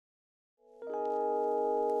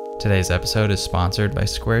Today's episode is sponsored by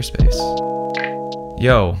Squarespace.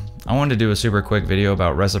 Yo, I wanted to do a super quick video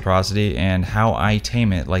about reciprocity and how I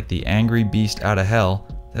tame it like the angry beast out of hell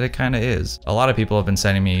that it kinda is. A lot of people have been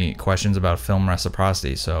sending me questions about film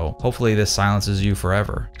reciprocity, so hopefully this silences you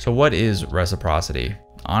forever. So what is reciprocity?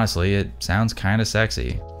 Honestly, it sounds kinda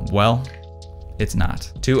sexy. Well, it's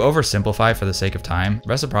not. To oversimplify for the sake of time,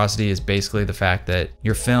 reciprocity is basically the fact that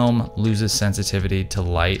your film loses sensitivity to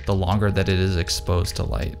light the longer that it is exposed to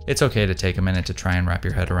light. It's okay to take a minute to try and wrap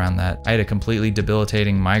your head around that. I had a completely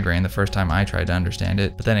debilitating migraine the first time I tried to understand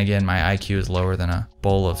it, but then again, my IQ is lower than a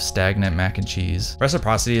bowl of stagnant mac and cheese.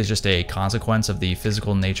 Reciprocity is just a consequence of the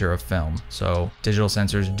physical nature of film, so digital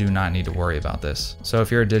sensors do not need to worry about this. So if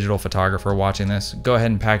you're a digital photographer watching this, go ahead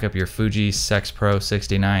and pack up your Fuji Sex Pro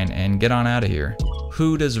 69 and get on out of here.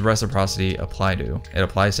 Who does reciprocity apply to? It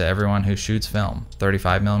applies to everyone who shoots film.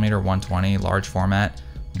 35mm, 120, large format,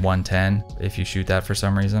 110 if you shoot that for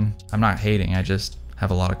some reason. I'm not hating, I just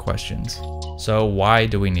have a lot of questions. So why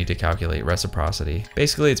do we need to calculate reciprocity?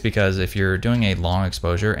 Basically, it's because if you're doing a long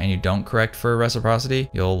exposure and you don't correct for reciprocity,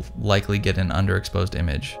 you'll likely get an underexposed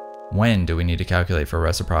image. When do we need to calculate for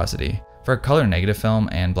reciprocity? For color negative film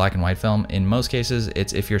and black and white film, in most cases,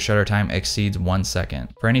 it's if your shutter time exceeds 1 second.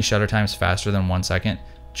 For any shutter times faster than 1 second,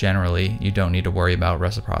 generally, you don't need to worry about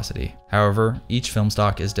reciprocity. However, each film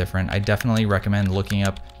stock is different. I definitely recommend looking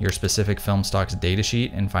up your specific film stock's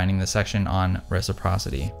datasheet and finding the section on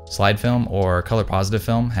reciprocity. Slide film or color positive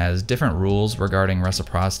film has different rules regarding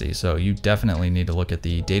reciprocity, so you definitely need to look at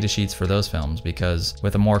the datasheets for those films because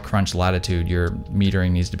with a more crunched latitude, your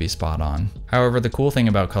metering needs to be spot on. However, the cool thing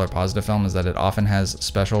about color positive film is that it often has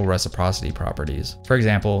special reciprocity properties. For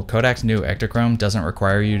example, Kodak's new Ektachrome doesn't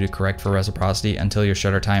require you to correct for reciprocity until your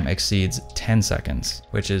shutter time exceeds 10 seconds,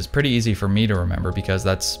 which is pretty easy for me to remember because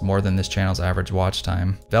that's more than this channel's average watch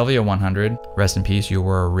time. Velvia 100, rest in peace, you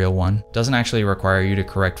were a real one, doesn't actually require you to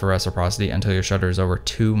correct for reciprocity until your shutter is over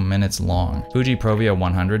 2 minutes long. Fuji Provia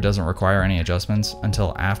 100 doesn't require any adjustments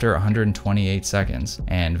until after 128 seconds,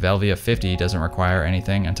 and Velvia 50 doesn't require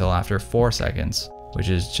anything until after 4 seconds. Which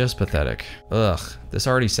is just pathetic. Ugh, this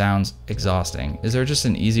already sounds exhausting. Is there just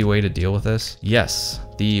an easy way to deal with this? Yes.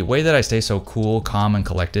 The way that I stay so cool, calm, and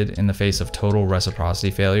collected in the face of total reciprocity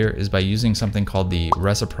failure is by using something called the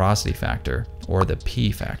reciprocity factor, or the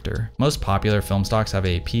P factor. Most popular film stocks have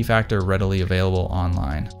a P factor readily available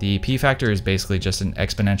online. The P factor is basically just an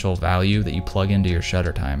exponential value that you plug into your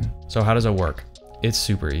shutter time. So how does it work? It's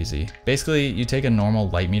super easy. Basically, you take a normal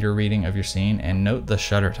light meter reading of your scene and note the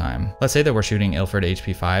shutter time. Let's say that we're shooting Ilford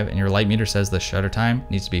HP5 and your light meter says the shutter time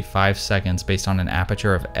needs to be 5 seconds based on an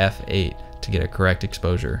aperture of f8 to get a correct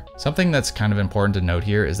exposure. Something that's kind of important to note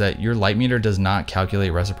here is that your light meter does not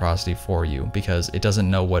calculate reciprocity for you because it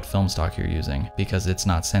doesn't know what film stock you're using because it's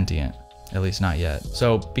not sentient. At least not yet.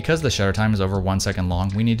 So because the shutter time is over 1 second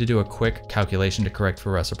long, we need to do a quick calculation to correct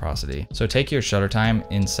for reciprocity. So take your shutter time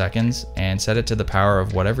in seconds and set it to the power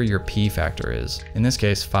of whatever your P factor is. In this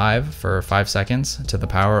case, 5 for 5 seconds to the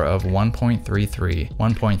power of 1.33.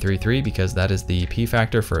 1.33 because that is the P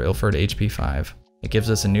factor for Ilford HP5. It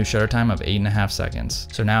gives us a new shutter time of 8.5 seconds.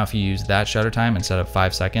 So now if you use that shutter time instead of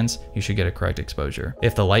 5 seconds, you should get a correct exposure.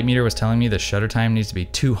 If the light meter was telling me the shutter time needs to be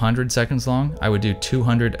 200 seconds long, I would do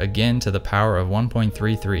 200 again to the power of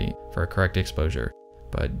 1.33 for a correct exposure.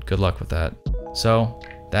 But good luck with that. So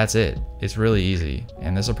that's it. It's really easy,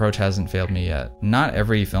 and this approach hasn't failed me yet. Not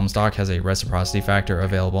every film stock has a reciprocity factor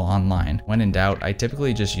available online. When in doubt, I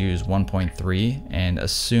typically just use 1.3 and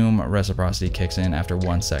assume reciprocity kicks in after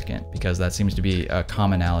 1 second, because that seems to be a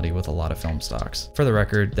commonality with a lot of film stocks. For the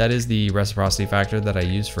record, that is the reciprocity factor that I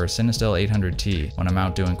use for Cinestill 800T when I'm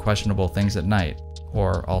out doing questionable things at night,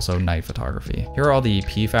 or also night photography. Here are all the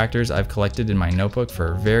P factors I've collected in my notebook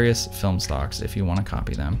for various film stocks if you want to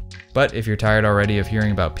copy them. But if you're tired already of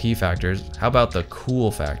hearing about P factors, how about the cool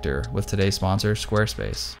factor with today's sponsor,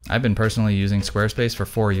 Squarespace? I've been personally using Squarespace for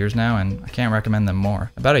 4 years now, and I can't recommend them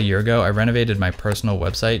more. About a year ago, I renovated my personal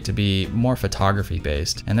website to be more photography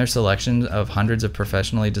based, and their selection of hundreds of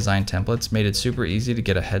professionally designed templates made it super easy to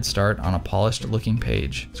get a head start on a polished looking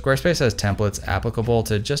page. Squarespace has templates applicable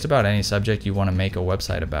to just about any subject you want to make a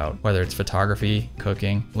website about, whether it's photography,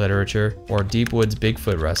 cooking, literature, or deep woods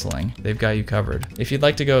Bigfoot wrestling. They've got you covered. If you'd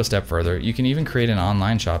like to go a step further, you can even create an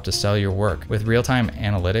online shop to sell your work. With real-time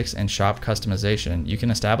analytics and shop customization, you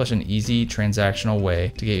can establish an easy transactional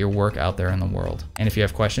way to get your work out there in the world. And if you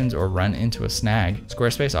have questions or run into a snag,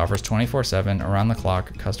 Squarespace offers 24/7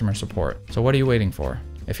 around-the-clock customer support. So what are you waiting for?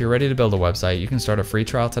 If you're ready to build a website, you can start a free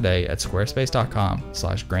trial today at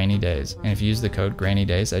squarespace.com/grainydays. And if you use the code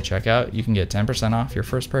grainydays at checkout, you can get 10% off your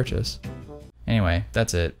first purchase. Anyway,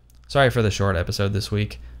 that's it. Sorry for the short episode this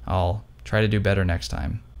week. I'll try to do better next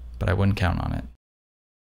time, but I wouldn't count on it.